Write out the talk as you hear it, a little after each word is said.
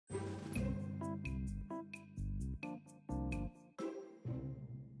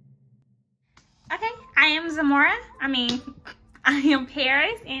am Zamora. I am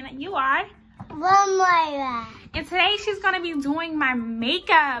Paris, and you are? Zamora. And today she's going to be doing my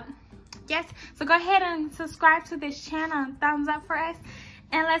makeup. Yes, so go ahead and subscribe to this channel. Thumbs up for us.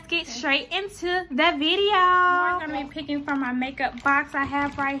 And let's get straight into the video. I'm going to be picking from my makeup box I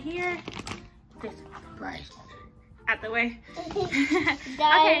have right here. This brush. Out the way.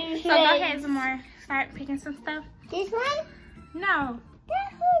 Okay, so go ahead, Zamora. Start picking some stuff. This one? No.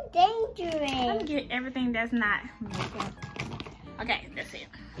 That's so dangerous. Let me get everything that's not makeup. Okay, that's it.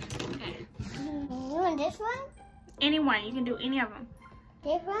 Okay. You want this one? Anyone, you can do any of them.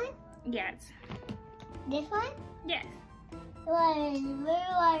 This one? Yes. This one? Yes. Where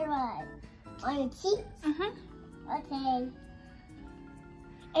on your cheeks? Okay.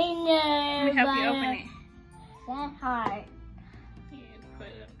 And Let me help you open it. That's hard. Yeah, put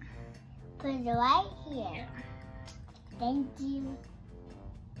it up. Put it right here. Yeah. Thank you.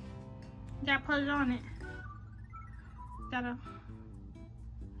 You gotta put it on it. Gotta.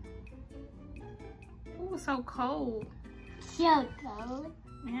 Ooh, it's so cold. So cold.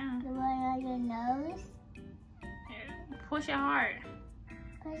 Yeah. The one on your nose. Yeah. Push it hard.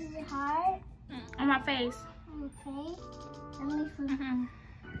 Push it hard. On my face. Okay. Let me put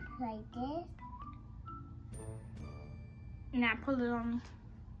like this. Now pull it on me.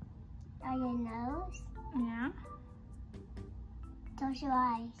 On your nose. Yeah. Close your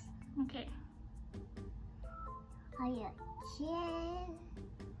eyes. Okay. On your chin.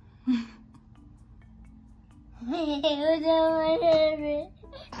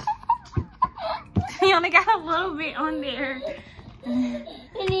 You only got a little bit on there.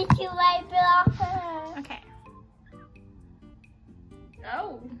 You need to wipe it off her. Okay.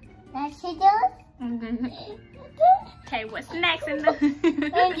 Oh. That's it. Okay, what's next in the...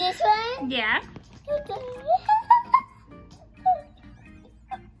 And this one? Yeah.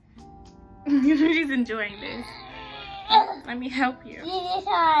 She's enjoying this. Let me help you. This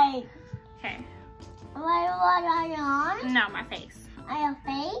side. Okay. What on your arm? No, my face. On your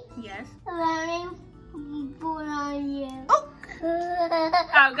face? Yes. Let me put on you. Oh,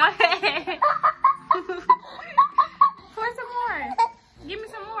 oh go ahead. Pour some more. Give me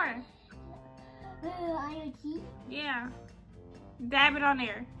some more. On your teeth? Yeah. Dab it on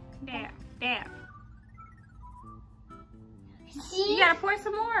there. Dab. Dab. See? You gotta pour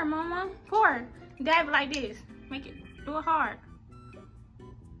some more, Mama. Pour. Dab it like this. Make it. Do it hard.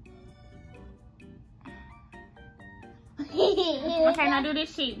 Okay, now do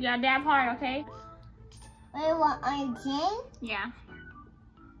this cheek. You gotta dab hard, okay? Wait, what, on your chin? Yeah.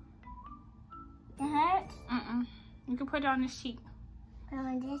 It hurts? You can put it on this cheek. Put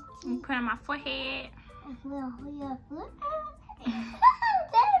on this You cheek. can put it on my forehead. Your foot?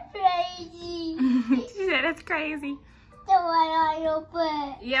 That's crazy. She said that's crazy. The one on your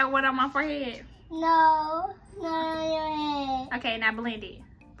foot. Yeah, one on my forehead. No, not on your head. Okay, now blend it.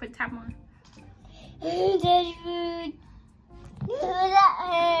 Put the top on. That's food. With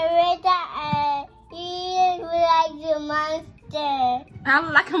that, he is like a monster. I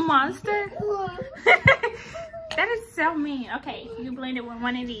look like a monster? That is so mean. Okay, you blend it with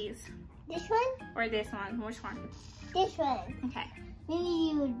one of these. This one? Or this one. Which one? This one. Okay. Maybe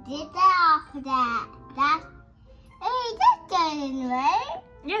you did that off of that. That's, hey, that doesn't work.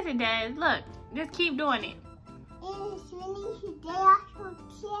 Yes, it does. Look, just keep doing it. It's really you did off your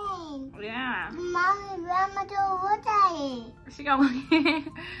chin. Yeah. Mom and Grandma don't look at it. She gonna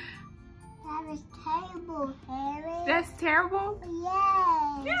That is terrible, Harry. That's terrible?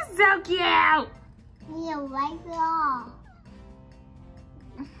 Yes. You're so cute. You wipe it off.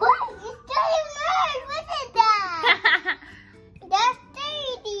 What? It's dirty mud. What is that? That's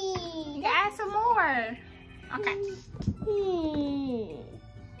dirty. You can add some more. Okay.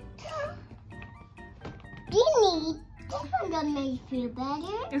 This one gonna make you feel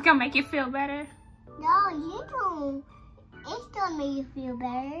better. It's gonna make you feel better. No, you don't. It's gonna make you feel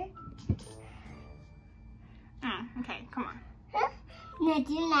better. Okay, come on.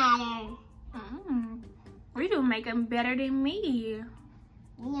 Nothing matter. We do makeup better than me.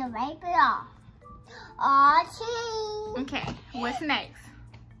 You wipe it off. Aw, Okay, what's next?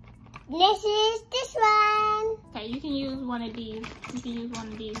 this is this one. Okay, you can use one of these. You can use one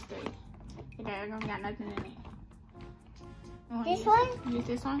of these three. They don't got nothing in it. This one? Use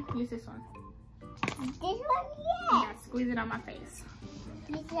this one. Use this one. This one? Yeah, Yeah. squeeze it on my face.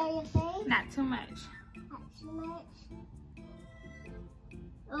 You see on your face? Not too much. Not too much.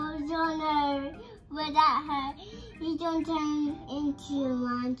 Oh, Jonah, without her, you don't turn into a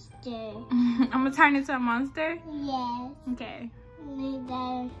monster. I'm gonna turn into a monster? Yes. Okay.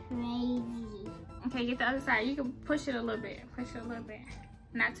 That's crazy. Okay, get the other side. You can push it a little bit. Push it a little bit.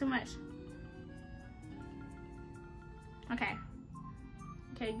 Not too much. Okay.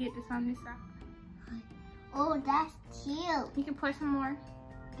 Okay, get this on this side. Oh, that's cute. You can put some more.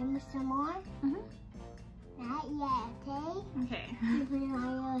 Give me some more? Mm-hmm. Not yet, okay? Okay. You put it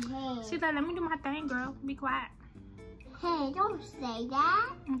on your head. She's like, let me do my thing, girl. Be quiet. Hey, don't say that.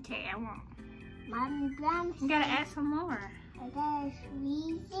 Okay, I won't. Mommy, Grandma. You gotta add some more. I gotta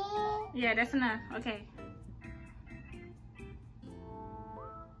squeeze it. Yeah, that's enough. Okay.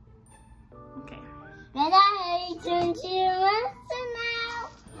 Okay. Then I hate turn to the monster now.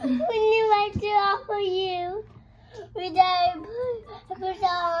 When you wipe it off for you. When I put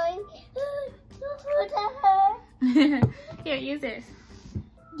on. Put on. Here, use this.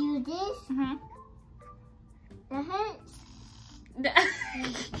 Do this. Mm-hmm. That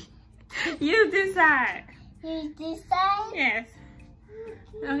hurts. Use this side. Use this side? Yes.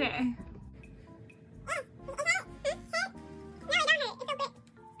 Okay.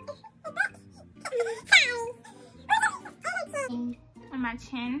 On my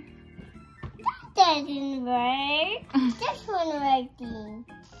chin. That didn't work. This one working.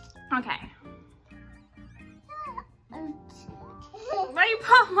 Okay. Why you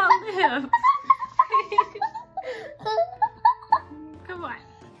pop my lips? Come on.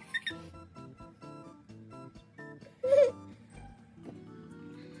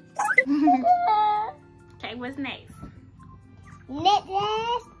 Okay, what's next? Next,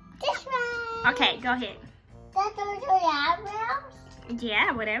 this one. Okay, go ahead. That's those your eyebrows.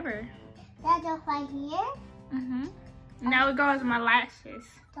 Yeah, whatever. That goes right here. Mhm. Now it goes on my lashes.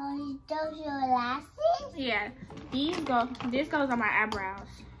 Those your lashes. Yeah, these go. This goes on my eyebrows.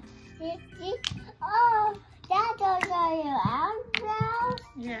 This. Oh, that goes on your eyebrows.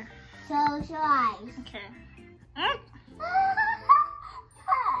 Yeah. So your eyes. Okay.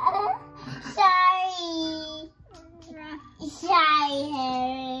 Sorry. Sorry,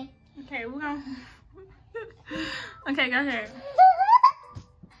 Harry. Okay, we're gonna. Okay, go ahead.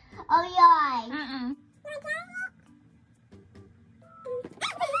 Oh, your eyes. Mm-mm.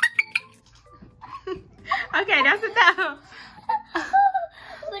 Okay, that's enough.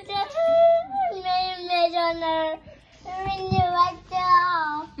 Put the mayonnaise on there. And you wipe it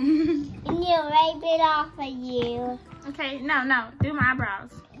off. And you wipe it off for you. Okay, no. Do my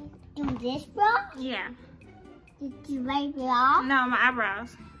eyebrows. Do this, bro? Yeah. Did you wipe it off? No, my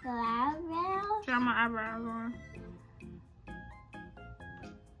eyebrows. Your eyebrows? Draw my eyebrows on.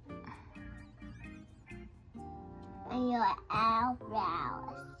 And your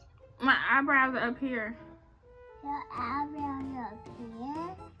eyebrows. My eyebrows are up here. Your eyebrows up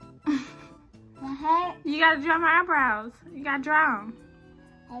here. It hurt. You gotta draw my eyebrows. You gotta draw them.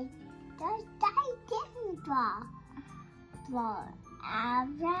 I didn't draw. Draw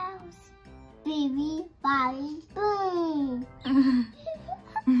eyebrows. Baby, body, boom.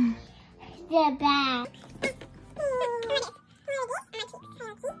 The back.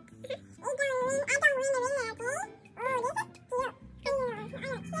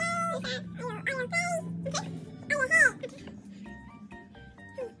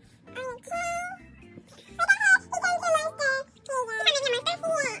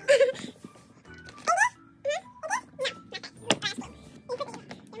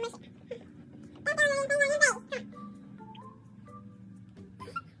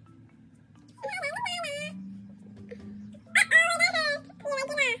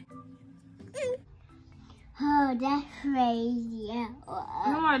 Oh, that's crazy.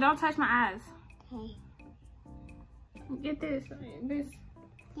 No, don't touch my eyes. Okay. Get this. This.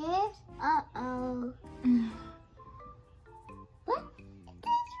 This? Uh-oh. What?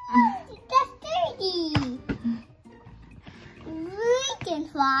 That's dirty. We can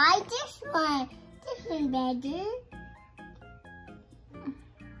try this one. This one better.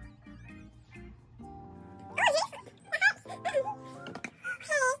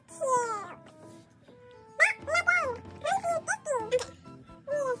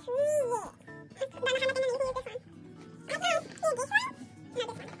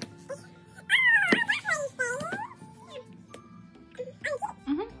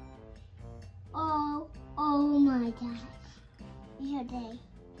 Oh my gosh. Your day.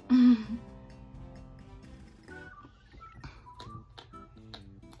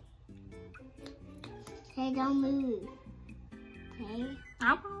 Okay, don't move. Okay?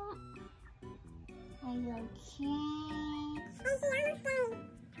 I won't. And your chin.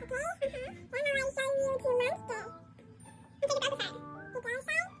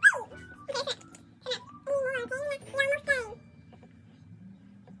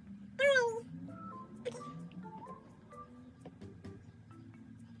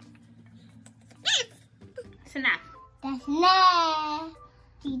 It's enough. That's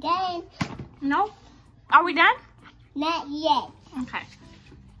nasty. Then. No. Are we done? Not yet. Okay.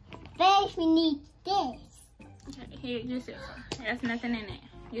 First, we need this. Okay, here, use this. There's nothing in it.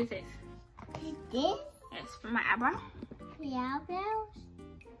 Use this. This? Yes, for my eyebrow. The eyebrows?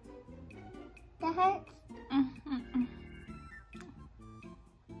 That hurts?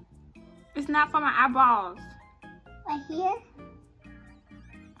 It's not for my eyeballs. Right here?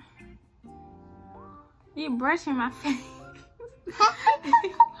 You're brushing my face.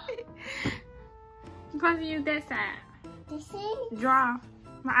 You're supposed to use that side. This is? Draw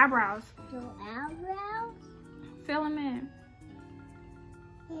my eyebrows. Your eyebrows? Fill them in.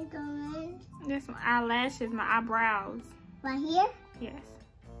 Here go in. That's my eyelashes, my eyebrows. Right here? Yes.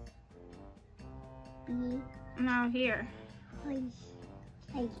 B. No, here. Right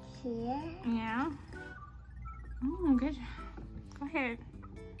here. Yeah. Good job. Go ahead.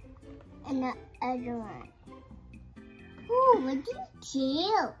 And the other one. Ooh, look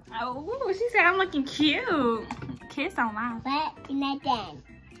cute. Oh, she said I'm looking cute. Kiss online. But not done.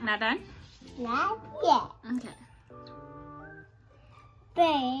 Not done? Not yet. Okay.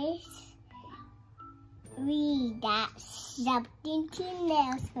 First, we got something to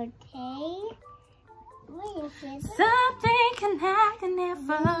nails, okay? What is it? Something can I can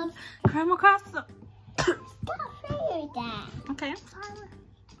never come across the... Stop saying that. Okay, I'm sorry.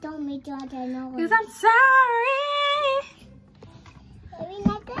 Don't make your other noise. Because I'm sorry. We're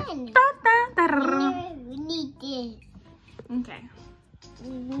not done. Da, da, da. We need this. Okay. We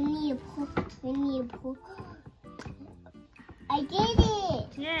need to pull. I did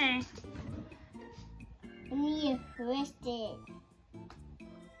it. Yay. We need to twist it.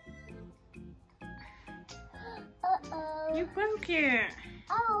 Uh-oh. You broke it.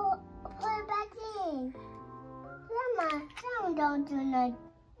 Oh, put it back in. Grandma, don't do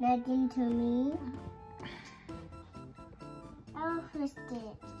nothing to me. I'll twist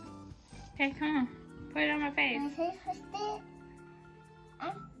it. Okay, come on. Put it on my face. Can I twist it?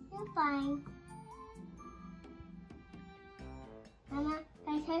 You're fine. Grandma,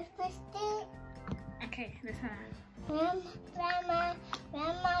 can I twist it? Okay, this one. Grandma,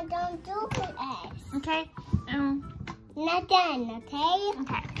 don't do it. Okay. Not done, okay?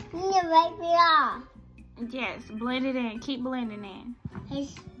 Okay. You need to wipe it off. Yes, blend it in. Keep blending in.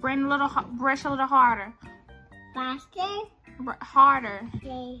 It's Brush a little harder. faster. Harder.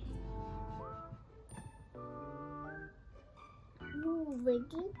 Okay. Ooh, really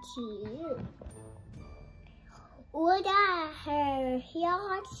cute. What are her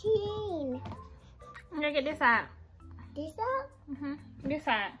hair seen? I'm gonna get this side. This up? This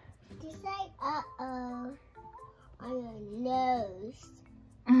side. This side? Uh-oh. On your nose.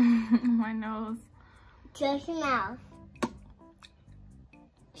 My nose. Just your mouth.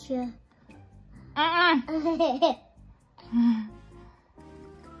 Sure.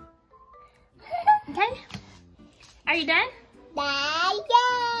 Okay. Are you done? Not yet.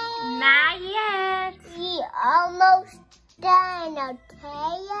 Not yet. We almost done,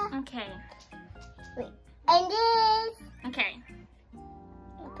 okay? Okay. And this, Okay.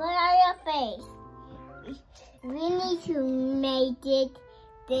 put on your face. We need to make it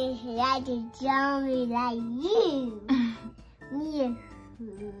like a zombie like you. Need to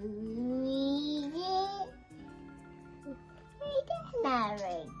squeeze it. Wait, that's not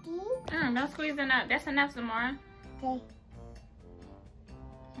ready. Don't squeeze enough. That's enough, Zamora. Okay.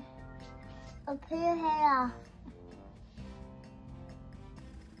 I'll put your head off.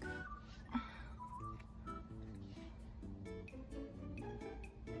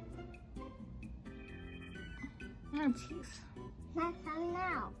 Oh, jeez. Not some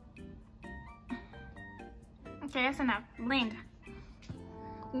now. Okay, that's enough. Blend.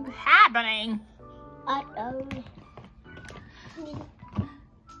 What's happening? Uh-oh.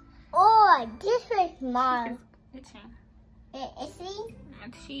 Oh, this was mine. Itching. See? My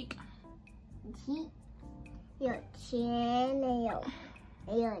cheek. Cheek, your chin,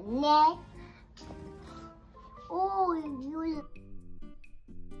 and your neck. Oh, you.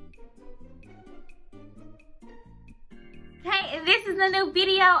 Hey, this is a new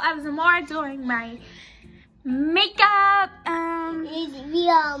video of Zamora doing my makeup. We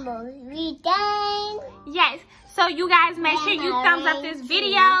almost done. Yes. So you guys make sure you thumbs up this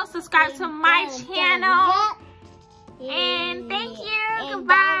video, subscribe to my channel, and thank you.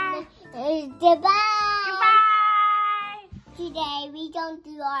 Goodbye. Goodbye. Goodbye. Today we don't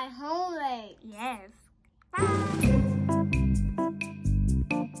do our homework. Yes. Bye.